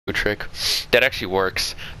trick. That actually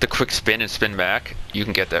works. The quick spin and spin back, you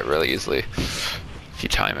can get that really easily if you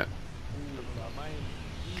time it.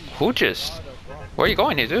 Who just... Where are you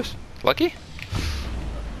going, Jesus? Lucky?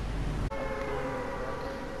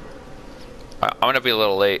 I'm gonna be a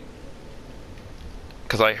little late.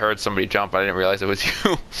 Because I heard somebody jump, I didn't realize it was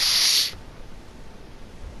you.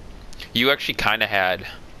 You actually kind of had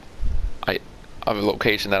a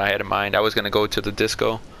location that I had in mind. I was gonna go to the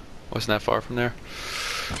disco. Wasn't that far from there.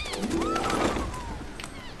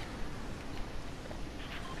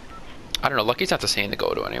 I don't know, Lucky's not the same to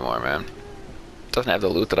go to anymore, man. Doesn't have the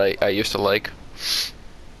loot that I used to like.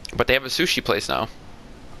 But they have a sushi place now.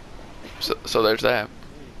 So there's that.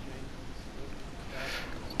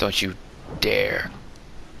 Don't you dare.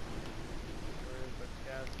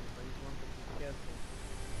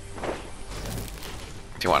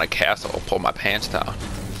 If you want a castle, I'll pull my pants down.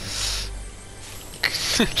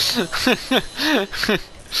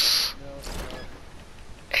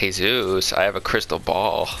 Jesus, I have a crystal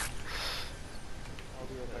ball.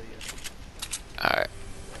 Alright.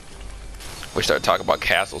 We start talking about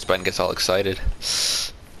castles, Ben gets all excited.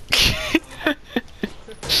 He's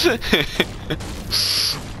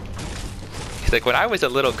like, when I was a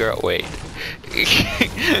little girl, wait.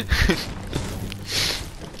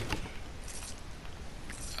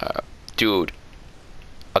 Dude.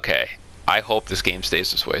 Okay. I hope this game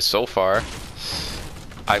stays this way. So far,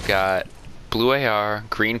 I've got blue AR,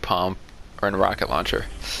 green pump, or a rocket launcher.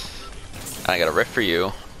 And I got a rift for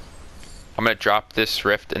you. I'm gonna drop this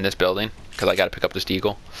rift in this building because I gotta pick up this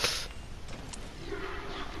deagle.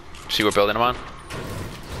 See what building I'm on?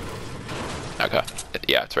 Okay.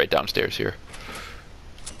 Yeah, it's right downstairs here.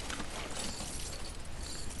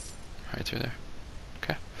 Right through there.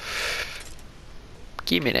 Okay.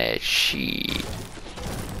 Give me that sheet.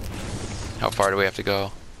 How far do we have to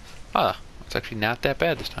go? Ah, it's actually not that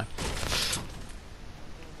bad this time.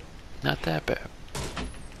 Not that bad.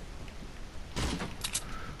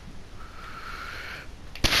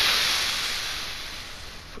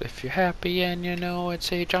 If you're happy and you know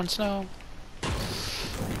it's a Jon Snow.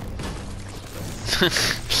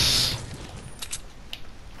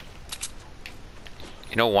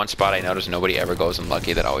 You know, one spot I notice nobody ever goes in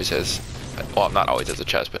Lucky that always has, well, not always has a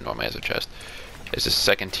chest, but normally has a chest. Is this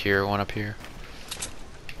second tier one up here.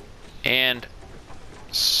 And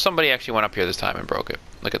somebody actually went up here this time and broke it.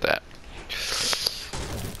 Look at that.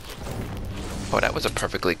 Oh, that was a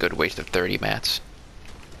perfectly good waste of 30 mats.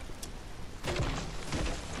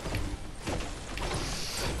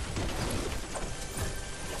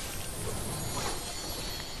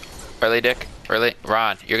 Early Dick, early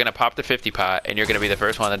Ron, you're gonna pop the 50 pot and you're gonna be the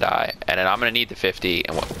first one to die, and then I'm gonna need the 50,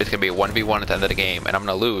 and it's gonna be a 1v1 at the end of the game, and I'm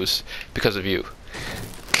gonna lose because of you.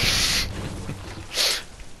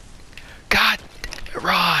 God,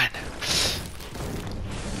 Ron.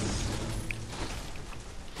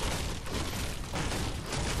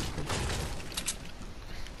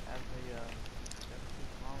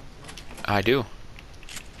 I do.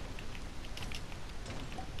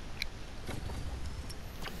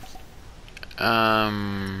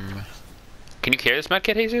 Can you carry this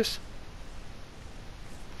medkit, Jesus?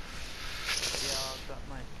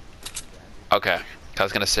 Okay. I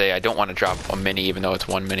was gonna say I don't want to drop a mini, even though it's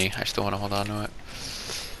one mini. I still want to hold on to it.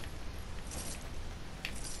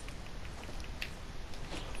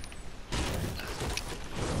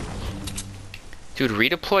 Dude,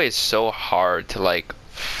 redeploy is so hard to like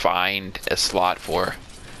find a slot for.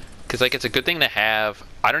 Because like it's a good thing to have.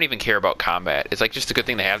 I don't even care about combat. It's like just a good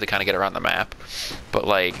thing to have to kind of get around the map. But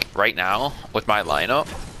like right now with my lineup,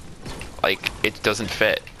 like it doesn't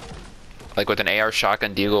fit. Like with an AR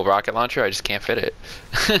shotgun deagle rocket launcher, I just can't fit it.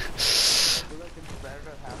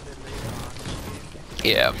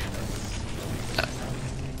 Yeah.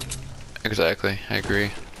 Exactly, I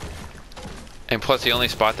agree. And plus the only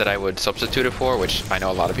spot that I would substitute it for, which I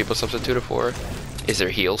know a lot of people substitute it for, is their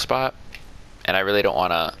heal spot. And I really don't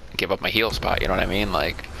want to give up my heal spot, you know what I mean?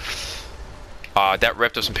 Like, that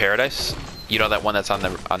Rift of some Paradise, you know that one that's on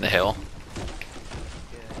the hill?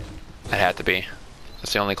 It had to be.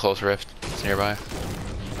 That's the only close rift that's nearby.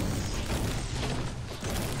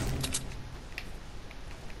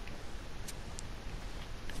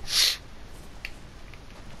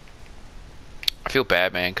 I feel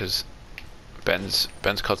bad, man, because Ben's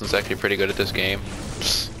cousin's actually pretty good at this game,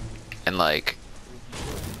 and like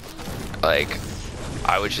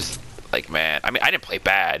I was just like, man, I mean, I didn't play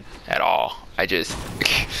bad at all. I just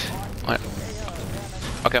what?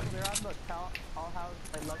 Okay.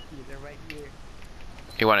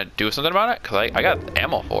 You want to do something about it? Cause I got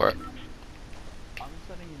ammo for it. I'm just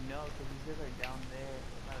letting you know, cause these guys are down there.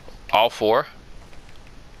 All four?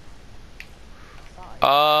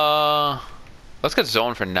 Let's get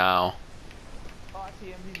zone for now. Oh, I see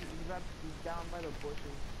him. He's down by the bushes.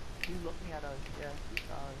 He's looking at us. Yeah, he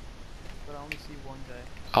saw us. But I only see one guy.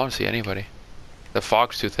 I don't see anybody. The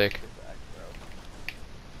fog's too thick. Get back, bro.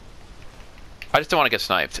 I just don't want to get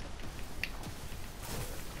sniped.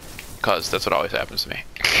 Cause that's what always happens to me.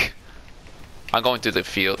 I'm going through the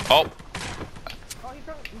field. Oh! Oh, he's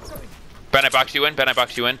coming. Ben, I boxed you in. Ben, I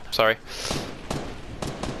boxed you in. Sorry.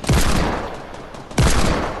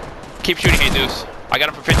 Keep shooting, Jesus. I got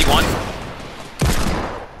him for 51.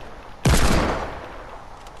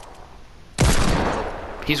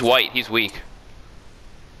 He's white. He's weak.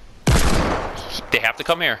 They have to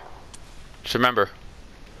come here. Just remember.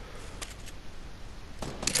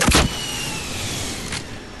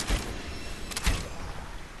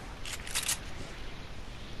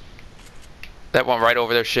 That one right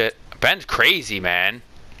over their shit. Ben's crazy, man.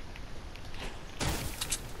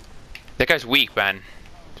 That guy's weak, Ben.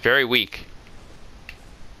 Very weak.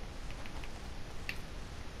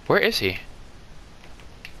 Where is he?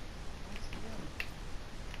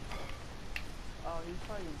 Oh, he's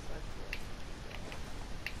probably inside.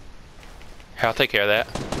 Here, I'll take care of that.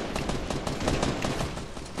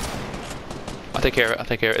 I'll take care of it. I'll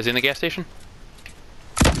take care of it. Is he in the gas station?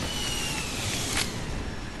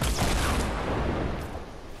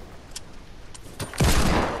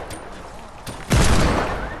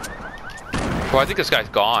 Well, I think this guy's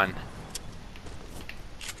gone.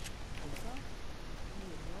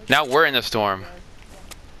 Now we're in the storm.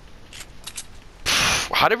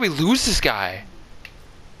 How did we lose this guy?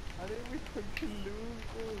 How did we freaking lose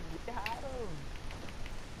him? We had him.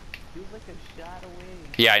 He was like a shot away.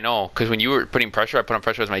 Yeah, I know. Because when you were putting pressure, I put on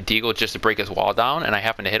pressure as my deagle just to break his wall down, and I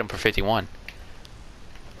happened to hit him for 51.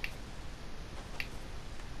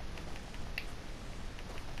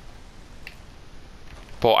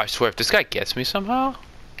 Bro, I swear, if this guy gets me somehow,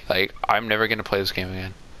 like, I'm never gonna play this game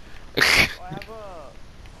again. Oh, I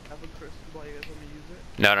have a crystal ball. You guys want me to use it?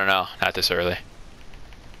 No, not this early.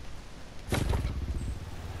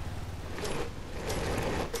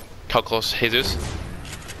 How close, Jesus?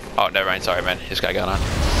 Oh, never mind. Sorry, man. This guy got on.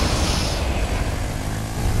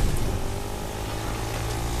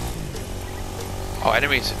 Oh,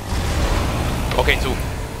 enemies. Okay, so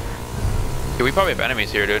yeah, we probably have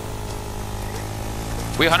enemies here, dude.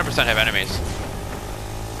 We 100% have enemies.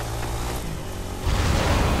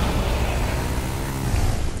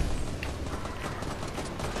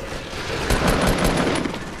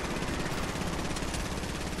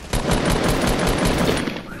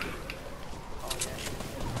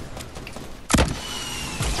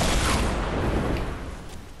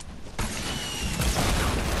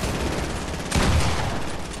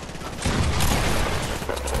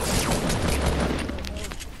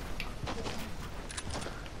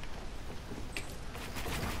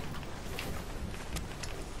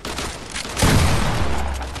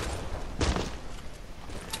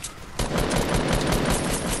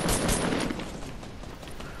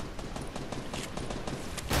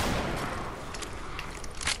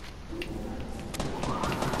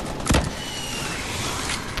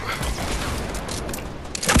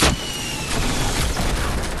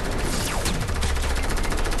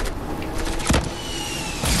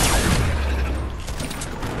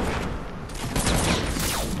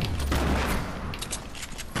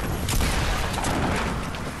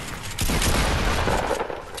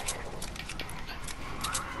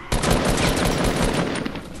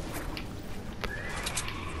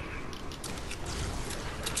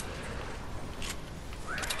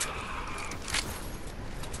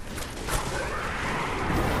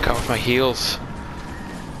 My heals.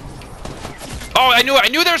 Oh, I knew it. I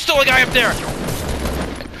knew there was still a guy up there.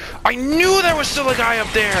 I knew there was still a guy up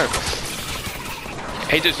there.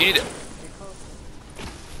 Hey, dude, you need to...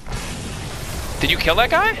 Did you kill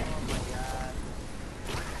that guy?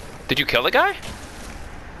 Did you kill the guy?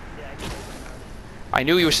 I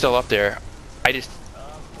knew he was still up there. I need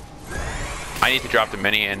to drop the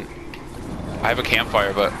mini in. I have a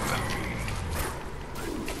campfire, but...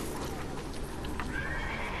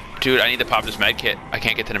 Dude, I need to pop this med kit. I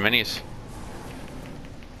can't get to the minis.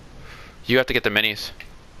 You have to get the minis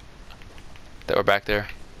that were back there.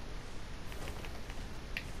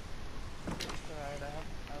 Alright, I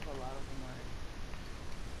have a lot of them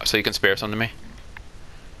already. So you can spare some to me?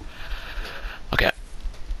 Okay.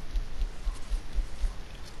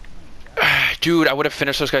 Dude, I would have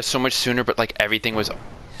finished those guys so much sooner, but like everything was...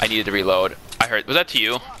 I needed to reload. I heard... Was that to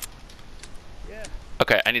you? Yeah.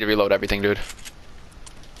 Okay, I need to reload everything, dude.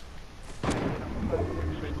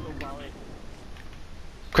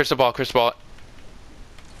 Crystal ball, crystal ball.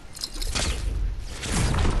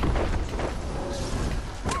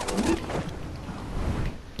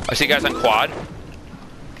 I see guys on quad.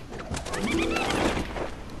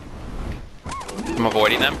 I'm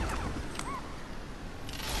avoiding them.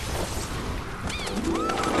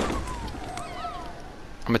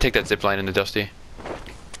 I'm gonna take that zip line into Dusty.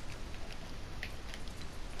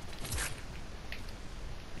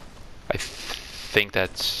 I think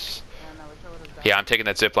that's... Yeah, I'm taking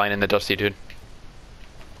that zip line in the Dusty, dude.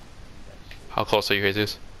 How close are you,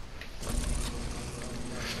 Jesus?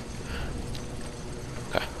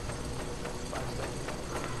 Okay.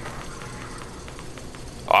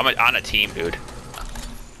 Oh, I'm on a team, dude.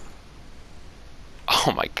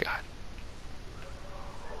 Oh my god.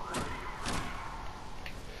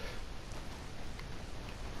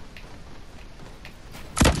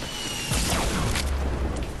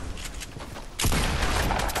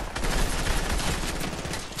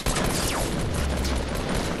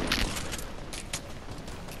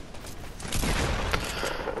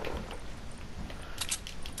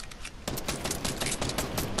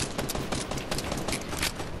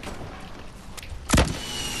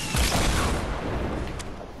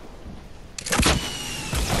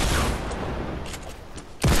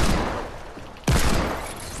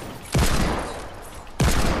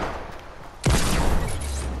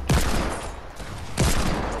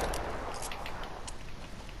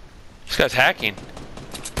 This guy's hacking.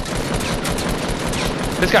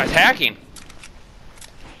 This guy's hacking.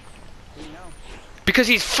 Because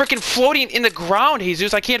he's freaking floating in the ground,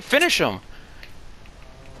 Jesus. I can't finish him.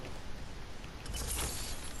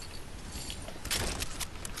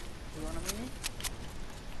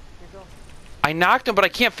 I knocked him, but I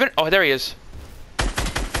can't finish. Oh, there he is.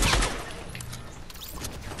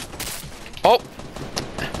 Oh.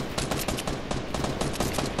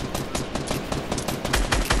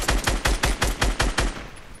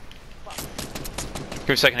 Give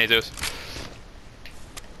me a second, Jesus.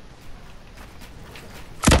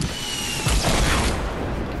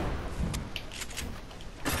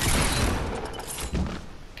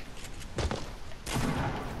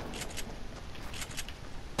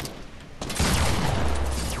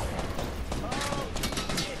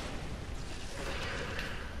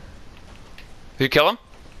 Did you kill him?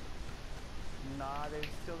 Nah, there's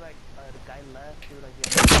still like the guy left, dude. Like,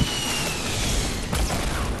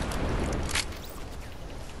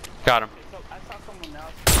 Got him. so I saw someone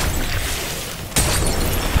else.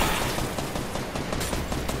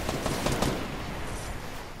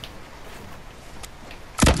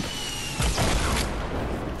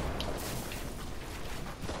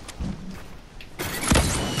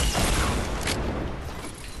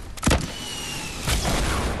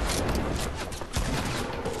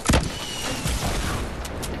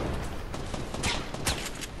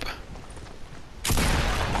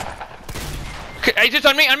 Hey, just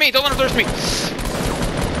on me, don't let him thirst me.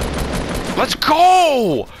 Let's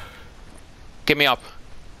go! Get me up.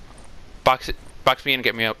 Box me in and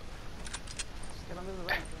get me up. Get under the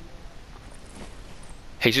ramp.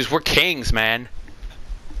 Jesus, we're kings, man.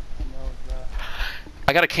 I know, bro.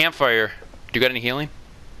 I got a campfire. Do you got any healing?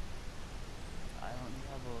 I don't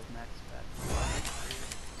have a max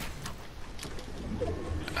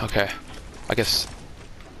pack. Okay. I guess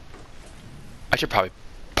I should probably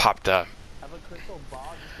pop the... Have a crystal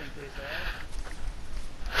ball just in case, right?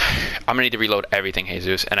 I'm gonna need to reload everything,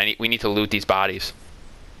 Jesus, and we need to loot these bodies.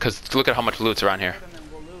 Cause look at how much loot's around here. And then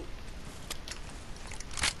we'll loot.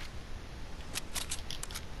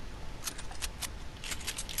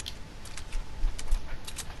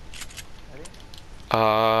 Ready?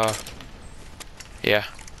 Yeah.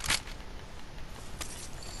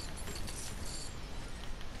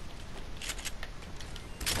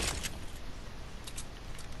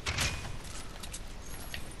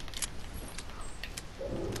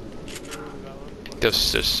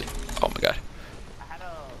 This is, oh my god. I had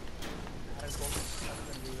a golden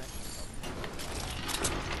shotgun do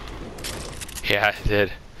that. Yeah, I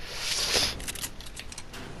did.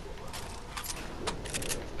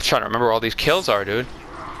 I'm trying to remember where all these kills are, dude.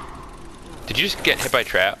 Did you just get hit by a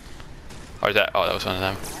trap? Or is that, oh, that was one of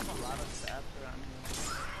them. I have a lot of stats around here.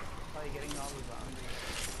 Probably getting all the zombies.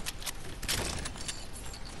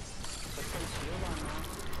 Put some shield on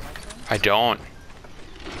now. I don't.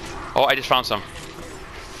 Oh, I just found some.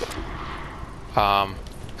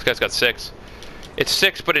 This guy's got 6. It's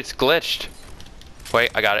 6, but it's glitched. Wait,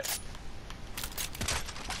 I got it.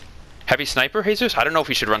 Heavy sniper, Jesus? I don't know if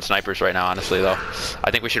we should run snipers right now, honestly, though. I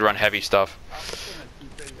think we should run heavy stuff.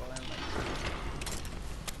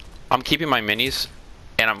 I'm keeping my minis,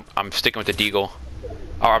 and I'm sticking with the deagle.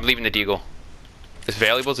 Oh, I'm leaving the deagle. As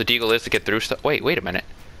valuable as the deagle is to get through stuff. Wait a minute.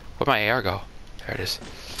 Where'd my AR go? There it is.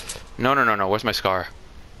 No. Where's my scar?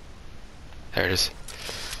 There it is.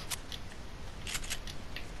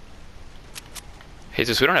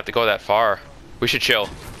 Jesus, we don't have to go that far. We should chill.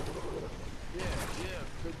 Yeah,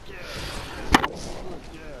 good job.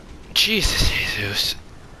 Jesus, Jesus.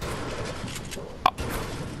 I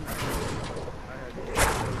had no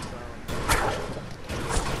sound.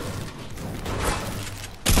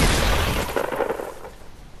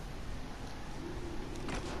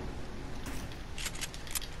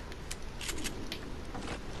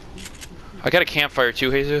 I got a campfire too,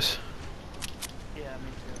 Jesus. Yeah, me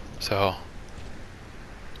too. So,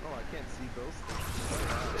 Oh, I can't see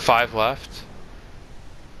ghosts. 5 left.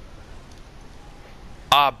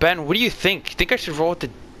 Ben, what do you think? Think I should roll with the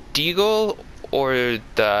Deagle or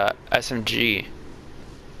the SMG?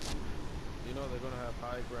 You know they're gonna have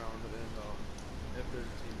high ground in F-32.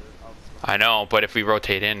 I know, but if we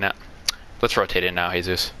rotate in now, let's rotate in now,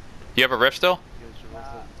 Jesus. You have a rift still?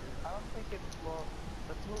 I don't think it's close.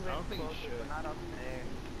 Let's move I don't in think you closer, should. but not up there.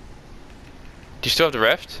 Do you still have the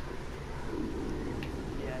rift?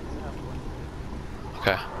 Yeah, I still have one.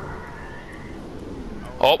 Okay.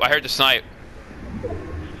 Oh, I heard the snipe.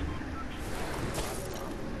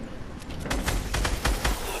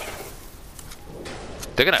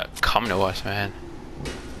 They're gonna come to us, man.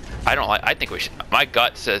 I don't like. I think we should. My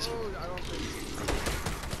gut says.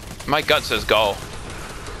 My gut says go.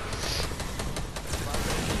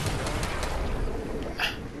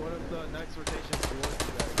 What if the next rotation's towards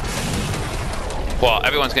today? Well,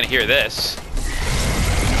 everyone's gonna hear this.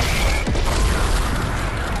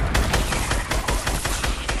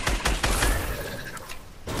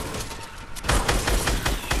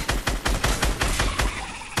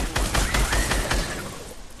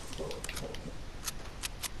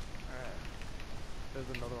 There's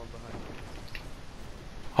another one behind you.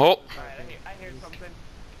 Oh, Alright, I hear something.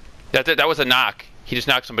 that was a knock. He just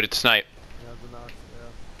knocked somebody to snipe. Yeah, that's a knock,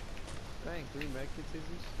 yeah. Dang, 3 med kits, Jesus.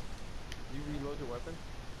 You reload your weapon?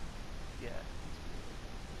 Yeah.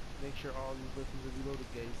 Make sure all these weapons are reloaded,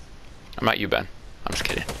 guys. I'm not you, Ben. I'm just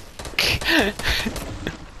kidding.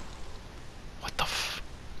 What the f?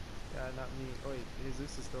 Yeah, not me. Oh wait,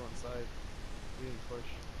 Jesus is still inside. We didn't push.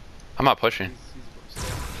 I'm not pushing. He's still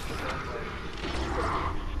inside.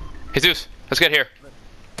 Jesus, let's get here.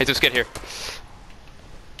 Jesus, get here.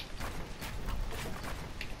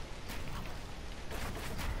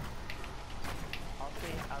 I'll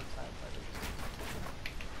stay outside by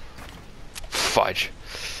the Fudge.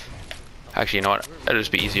 Actually, you know what? It'll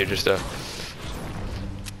just be easier just to. we are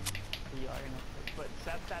in a but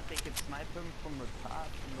except that they could snipe him from the top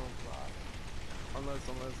and those rocks.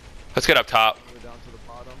 Unless Let's get up top. we're down to the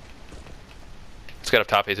bottom. Let's get up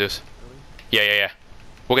top, Jesus. Really? Yeah.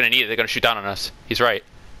 We're gonna need it. They're gonna shoot down on us. He's right.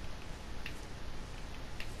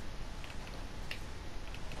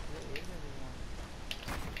 Where is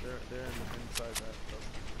everyone? They're inside that.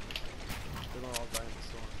 They're gonna all die in the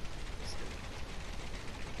storm.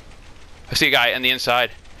 I see a guy on the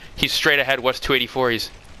inside. He's straight ahead, west 284. He's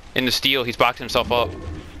in the steel. He's boxing himself up.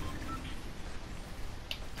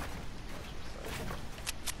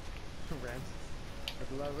 Rams.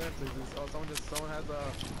 There's a lot of rams. Oh, someone has a.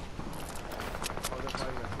 Oh, they're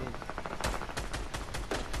fighting a team.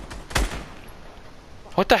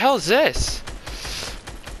 What the hell is this?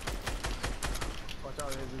 Watch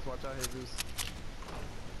out, Jesus. Watch out, Jesus.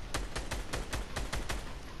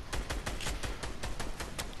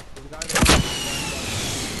 There's a guy there.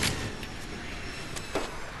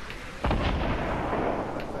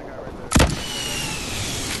 That guy right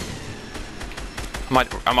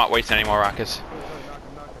there. I'm not wasting any more rockets. Knock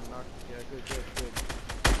him. Yeah, good.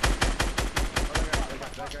 Oh,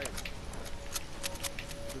 that guy.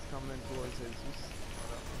 Just coming in towards Jesus.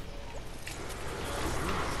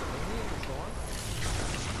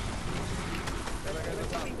 That guy on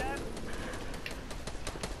top. See that?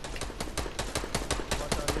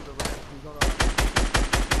 Watch out, he's a ram. He's gonna.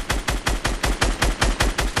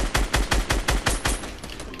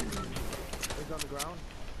 He's on the ground.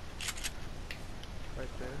 Right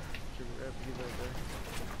there. He's right there.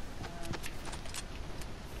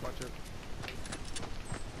 Watch it.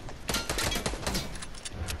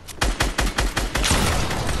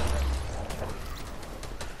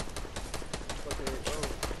 Okay, oh.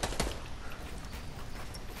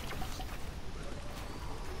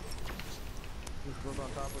 He's going on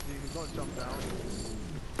top of you. He's gonna jump down.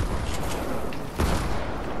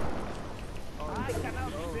 Oh, I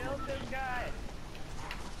cannot build this guy.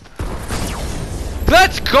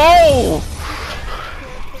 Let's go!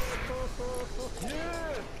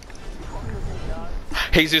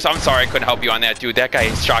 Jesus, I'm sorry I couldn't help you on that, dude. That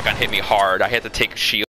guy's shotgun hit me hard. I had to take a shield.